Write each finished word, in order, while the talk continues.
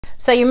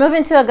So you're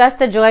moving to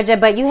Augusta, Georgia,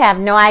 but you have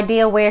no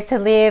idea where to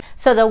live.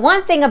 So the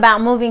one thing about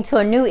moving to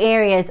a new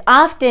area is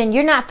often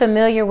you're not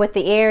familiar with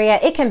the area.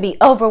 It can be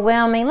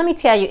overwhelming. Let me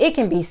tell you, it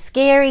can be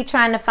scary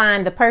trying to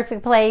find the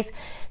perfect place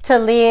to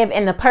live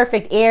in the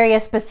perfect area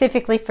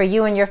specifically for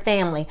you and your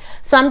family.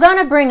 So I'm going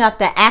to bring up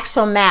the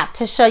actual map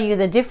to show you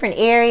the different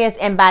areas,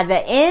 and by the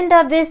end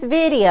of this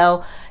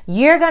video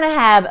you're going to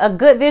have a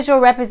good visual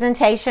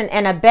representation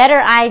and a better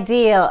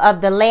idea of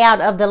the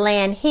layout of the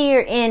land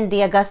here in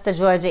the Augusta,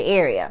 Georgia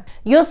area.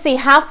 You'll see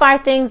how far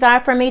things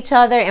are from each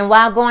other, and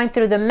while going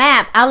through the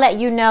map I'll let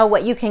you know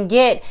what you can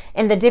get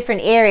in the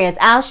different areas.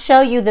 I'll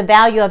show you the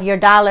value of your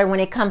dollar when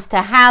it comes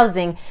to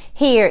housing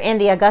here in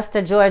the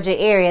Augusta, Georgia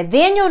area.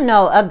 Then you'll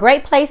know a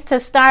great place to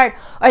start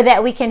or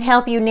that we can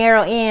help you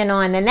narrow in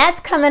on, and that's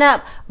coming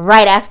up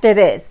right after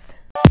this.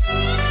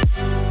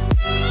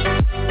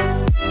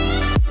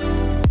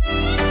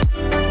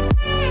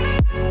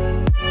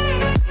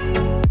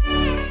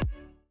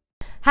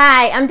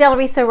 Hi, I'm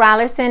Delresa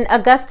Rollerson,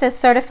 Augusta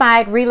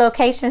Certified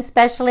Relocation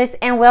Specialist,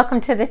 and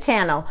welcome to the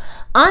channel.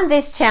 On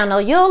this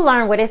channel, you'll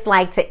learn what it's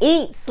like to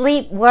eat,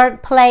 sleep,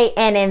 work, play,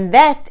 and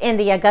invest in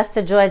the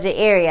Augusta, Georgia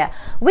area.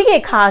 We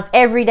get calls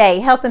every day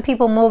helping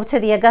people move to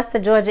the Augusta,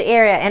 Georgia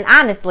area, and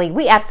honestly,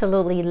 we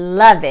absolutely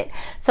love it.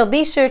 So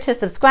be sure to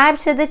subscribe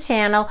to the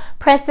channel,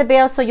 press the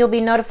bell so you'll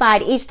be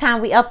notified each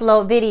time we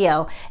upload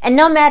video. And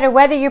no matter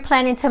whether you're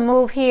planning to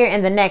move here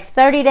in the next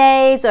 30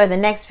 days or the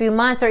next few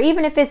months, or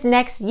even if it's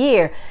next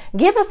year,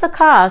 give us a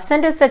call,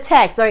 send us a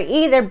text, or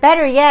either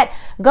better yet,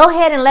 go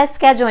ahead and let's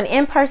schedule an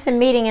in-person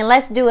meeting and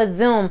let's do a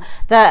Zoom.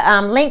 The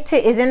link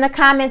is in the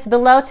comments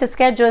below to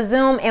schedule a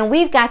Zoom, and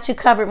we've got you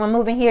covered when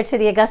moving here to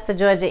the Augusta,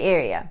 Georgia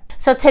area.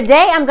 So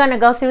today I'm going to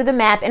go through the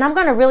map and I'm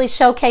going to really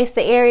showcase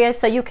the area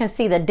so you can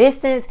see the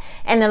distance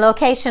and the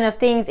location of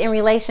things in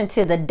relation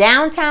to the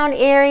downtown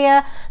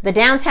area, the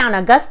downtown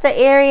Augusta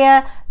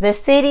area, the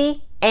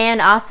city,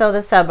 and also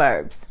the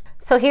suburbs.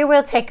 So here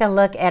we'll take a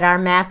look at our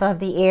map of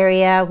the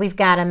area. We've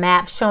got a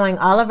map showing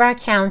all of our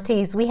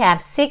counties. We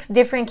have 6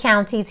 different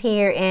counties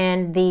here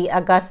in the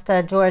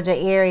Augusta, Georgia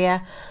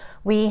area.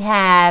 We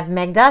have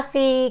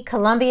McDuffie,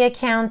 Columbia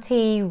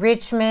County,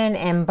 Richmond,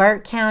 and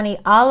Burke County.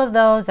 All of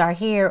those are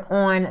here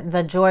on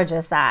the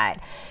Georgia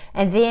side.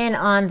 And then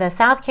on the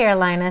South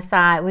Carolina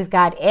side, we've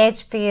got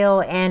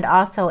Edgefield and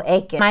also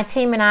Aiken. My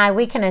team and I,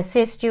 we can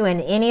assist you in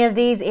any of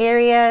these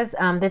areas.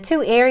 The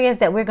 2 areas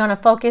that we're going to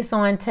focus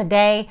on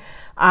today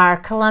are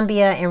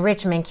Columbia and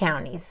Richmond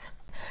counties.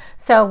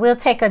 So we'll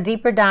take a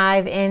deeper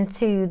dive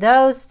into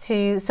those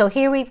 2. So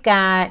here we've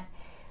got,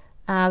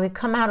 we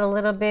come out a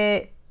little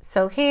bit.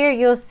 So here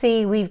you'll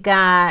see we've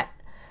got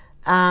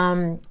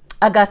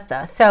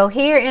Augusta. So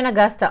here in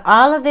Augusta,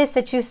 all of this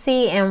that you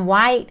see in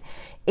white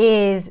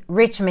is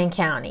Richmond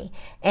County,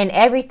 and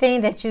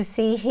everything that you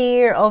see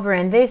here over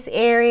in this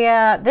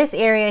area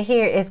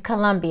here is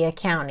Columbia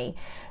County.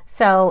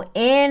 So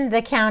in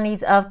the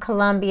counties of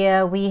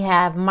Columbia, we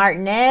have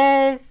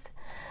Martinez,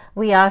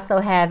 we also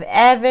have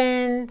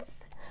Evans,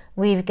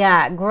 we've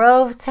got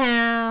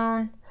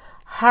Grovetown,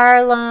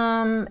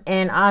 Harlem,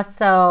 and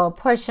also a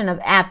portion of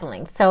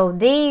Appling. So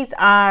these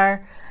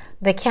are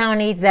the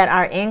counties that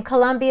are in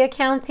Columbia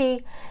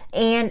County.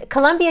 And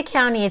Columbia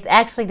County is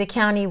actually the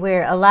county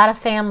where a lot of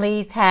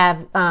families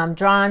have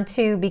drawn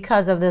to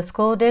because of the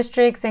school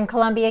districts in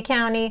Columbia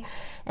County.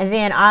 And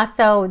then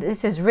also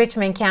this is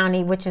Richmond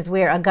County, which is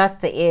where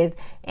Augusta is.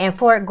 And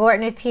Fort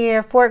Gordon is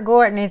here. Fort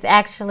Gordon is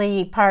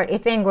actually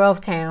it's in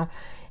Grovetown.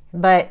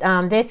 But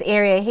this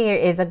area here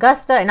is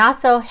Augusta, and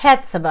also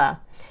Hetzibah.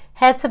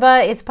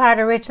 Hetzibah is part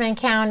of Richmond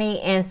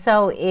County, and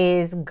so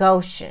is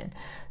Goshen.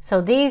 So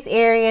these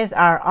areas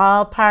are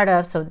all part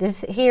of, so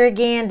this here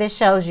again, this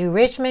shows you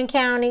Richmond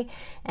County,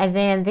 and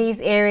then these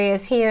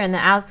areas here in the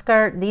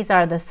outskirts, these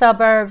are the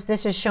suburbs.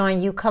 This is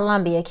showing you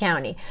Columbia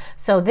County.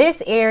 So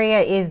this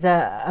area is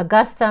the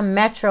Augusta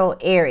metro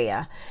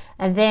area.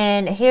 And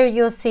then here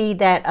you'll see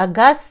that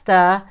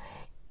Augusta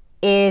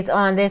is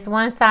on this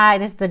one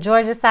side. This is the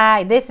Georgia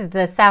side. This is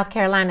the South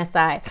Carolina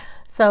side.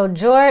 So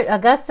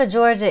Augusta,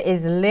 Georgia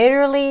is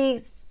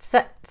literally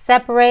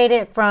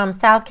separated from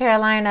South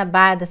Carolina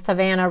by the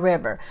Savannah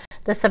River.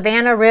 The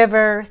Savannah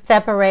River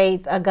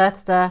separates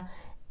Augusta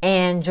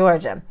and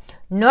Georgia.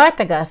 North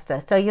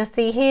Augusta, so you'll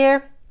see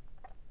here,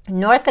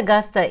 North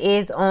Augusta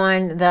is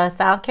on the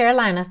South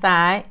Carolina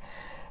side.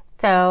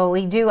 So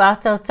we do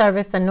also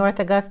service the North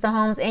Augusta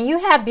homes, and you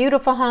have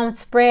beautiful homes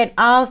spread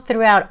all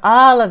throughout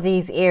all of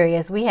these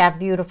areas. We have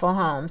beautiful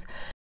homes.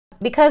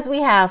 Because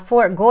we have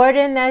Fort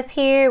Gordon that's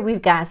here,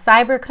 we've got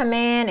Cyber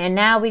Command, and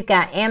now we've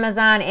got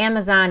Amazon.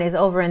 Amazon is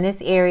over in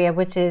this area,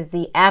 which is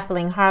the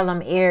Appling,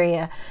 Harlem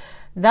area.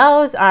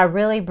 Those are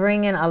really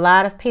bringing a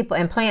lot of people,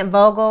 and Plant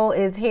Vogel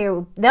is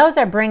here. Those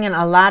are bringing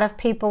a lot of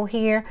people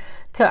here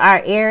to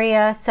our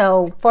area.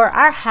 So for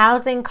our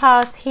housing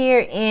costs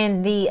here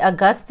in the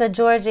Augusta,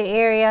 Georgia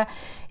area,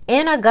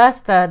 in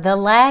Augusta, the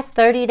last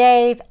 30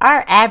 days,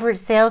 our average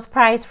sales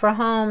price for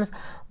homes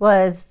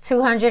was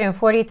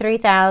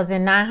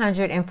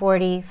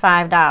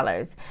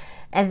 $243,945.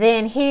 And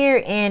then here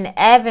in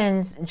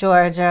Evans,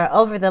 Georgia,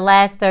 over the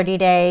last 30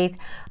 days,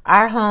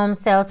 our home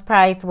sales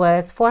price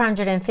was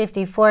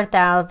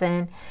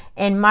 $454,000.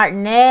 In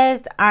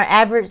Martinez, our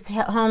average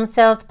home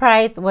sales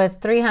price was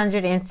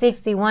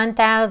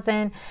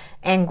 $361,000.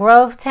 In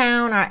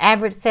Grovetown, our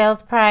average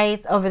sales price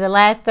over the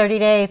last 30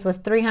 days was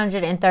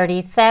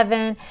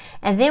 $337,000.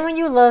 And then when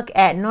you look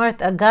at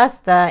North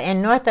Augusta,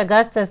 in North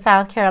Augusta,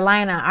 South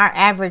Carolina, our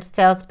average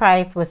sales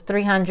price was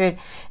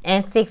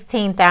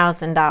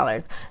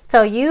 $316,000.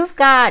 So you've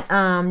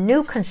got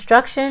new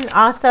construction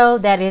also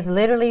that is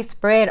literally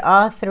spread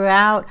all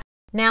throughout.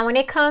 Now, when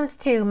it comes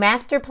to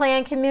master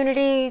plan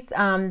communities,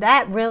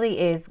 that really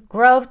is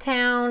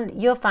Grovetown.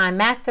 You'll find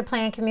master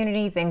plan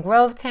communities in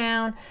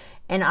Grovetown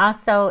and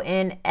also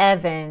in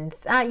Evans.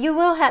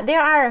 There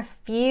are a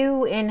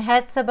few in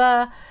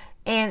Hetzibah,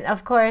 and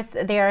of course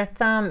there are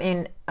some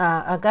in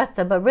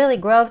Augusta, but really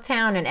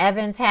Grovetown and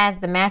Evans has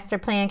the master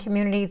plan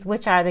communities,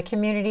 which are the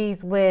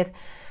communities with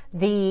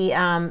the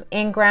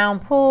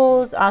in-ground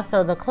pools,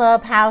 also the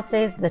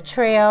clubhouses, the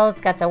trails,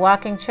 got the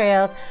walking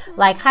trails.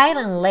 Like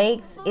Highland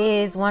Lakes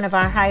is one of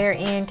our higher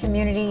end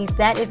communities.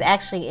 That is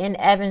actually in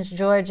Evans,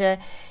 Georgia.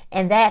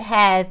 And that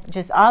has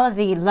just all of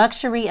the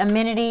luxury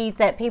amenities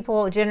that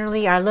people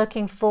generally are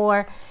looking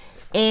for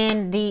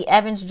in the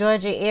Evans,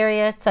 Georgia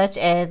area, such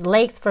as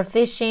lakes for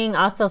fishing,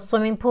 also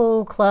swimming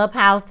pool,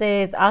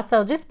 clubhouses,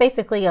 also just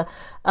basically a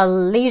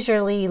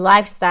leisurely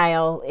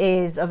lifestyle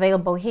is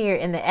available here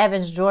in the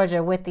Evans,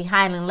 Georgia with the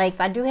Highland Lakes.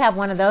 I do have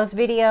one of those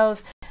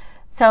videos.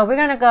 So we're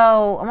going to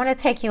go, I want to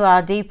take you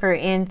all deeper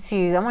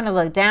into, I want to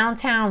look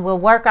downtown. We'll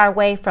work our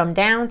way from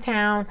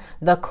downtown,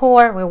 the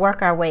core, we'll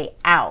work our way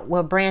out.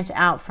 We'll branch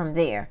out from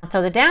there.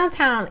 So the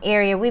downtown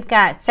area, we've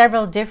got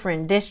several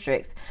different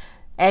districts.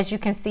 As you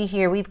can see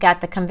here, we've got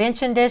the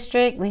convention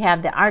district, we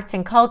have the arts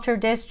and culture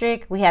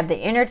district, we have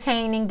the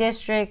entertaining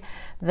district,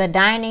 the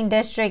dining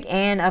district,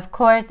 and of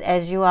course,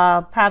 as you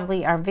all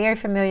probably are very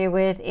familiar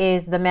with,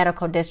 is the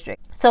medical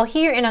district. So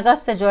here in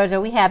Augusta, Georgia,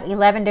 we have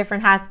 11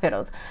 different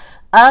hospitals.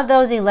 Of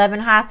those 11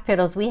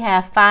 hospitals, we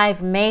have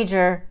 5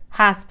 major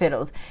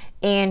hospitals.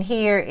 And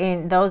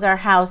those are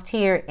housed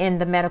here in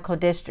the medical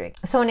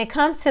district. So when it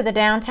comes to the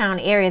downtown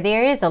area,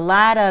 there is a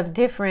lot of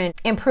different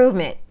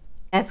improvement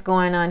that's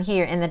going on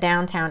here in the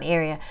downtown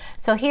area.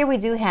 So here we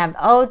do have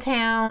Old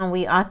Town,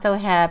 we also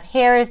have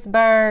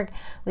Harrisburg,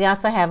 we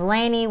also have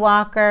Laney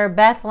Walker,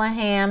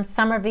 Bethlehem,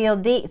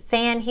 Somerville,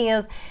 Sand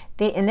Hills,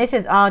 and this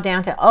is all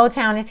down to Old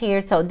Town is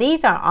here. So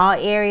these are all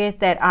areas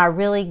that are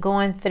really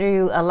going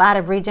through a lot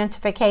of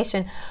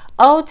regentrification.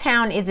 Old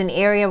Town is an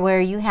area where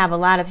you have a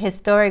lot of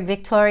historic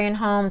Victorian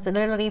homes,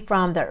 literally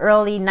from the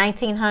early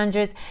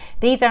 1900s.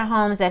 These are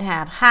homes that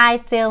have high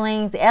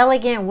ceilings,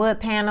 elegant wood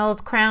panels,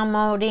 crown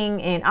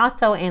molding, and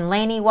also in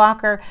Laney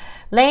Walker,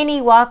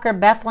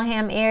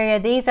 Bethlehem area.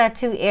 These are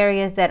 2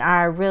 areas that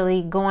are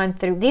really going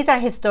through, these are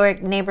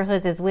historic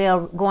neighborhoods as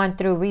well, going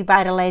through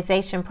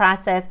revitalization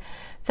process.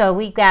 So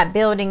we've got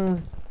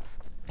building,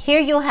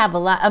 here you'll have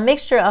a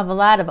mixture of a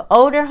lot of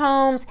older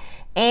homes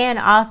and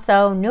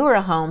also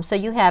newer homes. So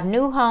you have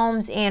new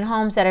homes and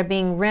homes that are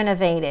being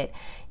renovated,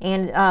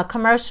 and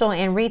commercial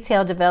and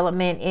retail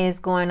development is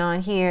going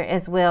on here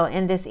as well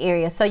in this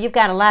area. So you've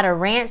got a lot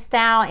of ranch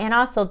style and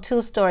also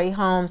 2-story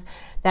homes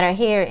that are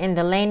here in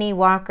the Laney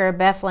Walker,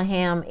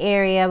 Bethlehem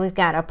area. We've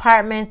got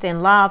apartments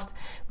and lofts.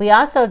 We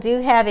also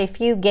do have a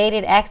few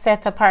gated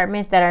access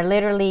apartments that are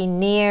literally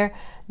near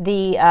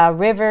the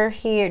river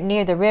here,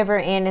 near the river,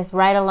 and it's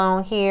right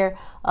along here,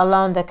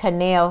 along the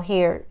canal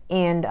here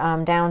in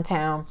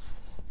downtown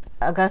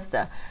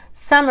Augusta.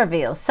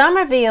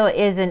 Somerville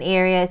is an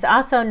area, it's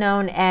also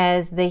known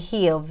as the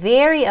Hill,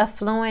 very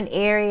affluent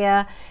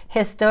area,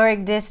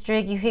 historic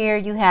district. You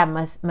have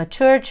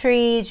mature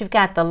trees, you've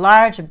got the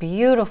large,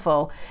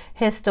 beautiful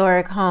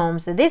historic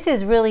homes. So this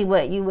is really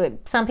what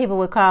some people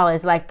would call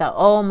is like the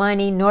old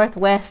money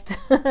northwest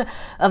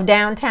of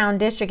downtown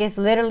district. It's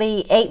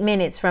literally 8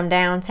 minutes from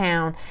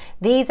downtown.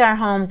 These are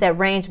homes that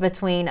range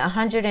between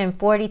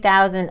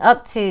 $140,000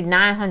 up to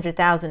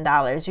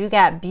 $900,000. You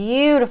got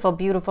beautiful,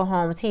 beautiful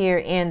homes here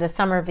in the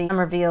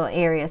Somerville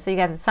area. So you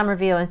got the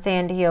Somerville and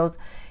Sand Hills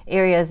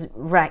areas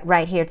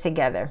right here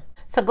together.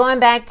 So going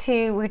back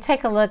to, we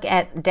take a look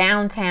at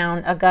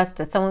downtown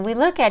Augusta. So when we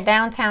look at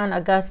downtown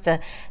Augusta,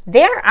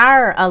 there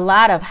are a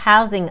lot of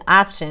housing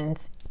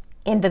options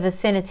in the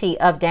vicinity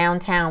of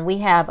downtown. We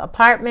have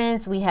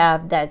apartments,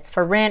 that's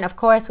for rent, of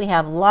course, we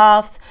have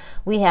lofts,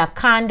 we have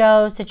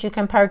condos that you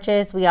can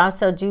purchase. We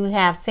also do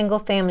have single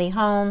family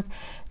homes.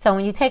 So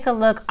when you take a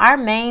look, our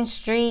main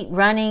street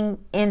running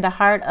in the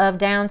heart of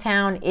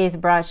downtown is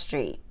Broad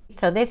Street.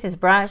 So this is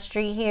Broad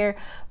Street here.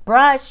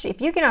 Broad Street,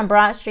 if you get on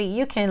Broad Street,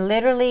 you can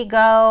literally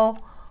go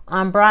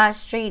on Broad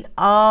Street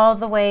all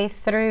the way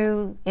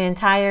through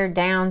entire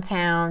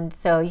downtown.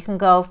 So you can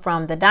go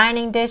from the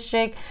dining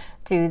district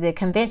to the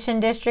convention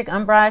district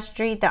on Broad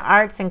Street, the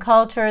arts and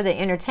culture, the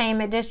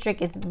entertainment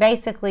district. It's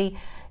basically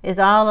is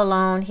all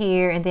along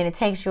here, and then it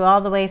takes you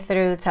all the way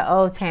through to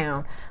Old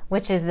Town,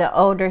 which is the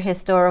older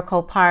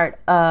historical part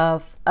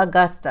of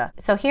Augusta.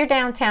 So here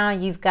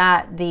downtown, you've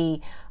got the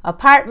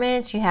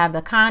apartments, you have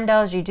the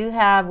condos, we do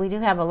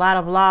have a lot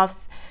of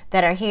lofts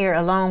that are here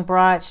along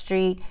Broad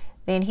Street.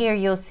 Then here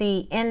you'll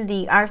see in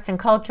the arts and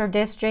culture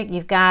district,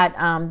 you've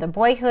got the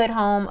boyhood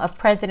home of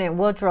President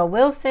Woodrow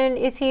Wilson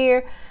is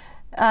here.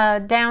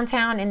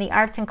 Downtown in the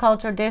arts and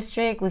culture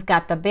district, we've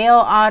got the Bell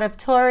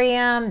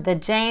Auditorium, the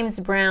James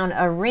Brown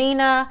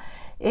Arena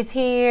is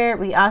here.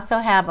 We also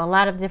have a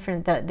lot of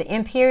different, the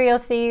Imperial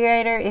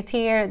Theater is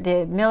here,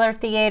 the Miller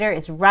Theater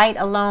is right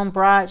along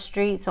Broad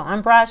Street. So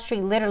on Broad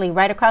Street, literally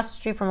right across the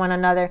street from one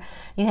another,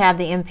 you have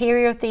the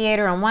Imperial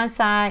Theater on one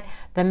side,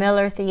 the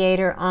Miller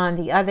Theater on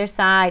the other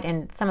side,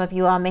 and some of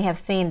you all may have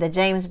seen the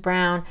James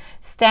Brown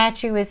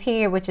statue is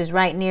here, which is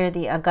right near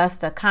the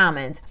Augusta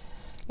Commons.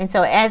 And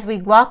so as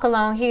we walk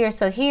along here,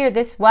 so here,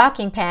 this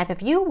walking path,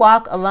 if you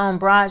walk along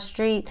Broad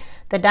Street,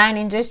 the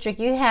dining district,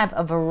 you have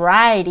a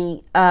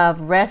variety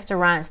of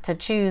restaurants to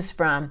choose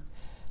from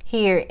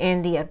here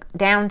in the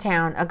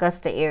downtown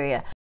Augusta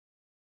area.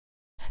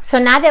 So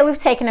now that we've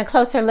taken a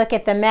closer look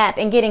at the map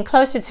and getting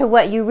closer to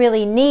what you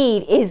really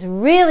need is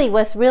really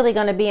what's really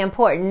going to be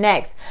important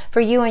next for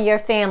you and your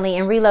family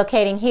in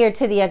relocating here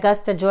to the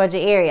Augusta, Georgia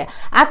area.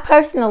 I've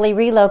personally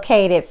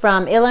relocated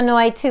from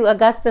Illinois to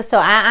Augusta, so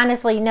I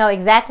honestly know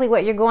exactly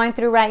what you're going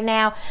through right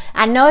now.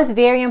 I know it's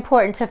very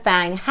important to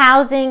find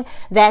housing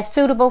that's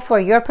suitable for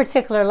your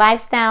particular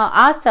lifestyle.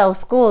 Also,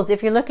 schools,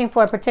 if you're looking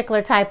for a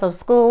particular type of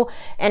school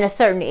in a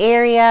certain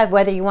area,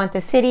 whether you want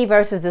the city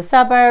versus the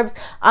suburbs.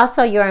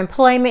 Also, your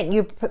employment.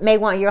 You may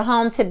want your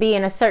home to be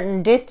in a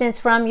certain distance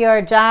from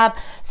your job.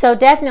 So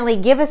definitely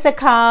give us a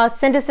call,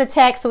 send us a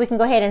text so we can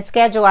go ahead and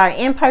schedule our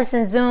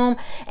in-person Zoom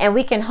and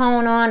we can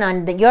hone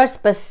on your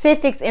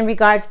specifics in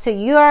regards to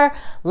your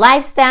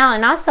lifestyle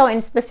and also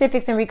in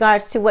specifics in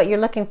regards to what you're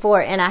looking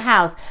for in a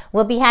house.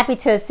 We'll be happy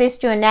to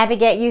assist you and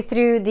navigate you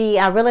through the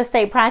real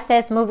estate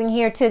process moving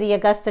here to the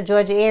Augusta,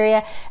 Georgia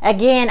area.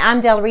 Again,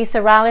 I'm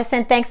Delresa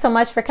Rollerson. Thanks so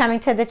much for coming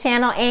to the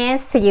channel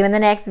and see you in the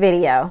next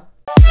video.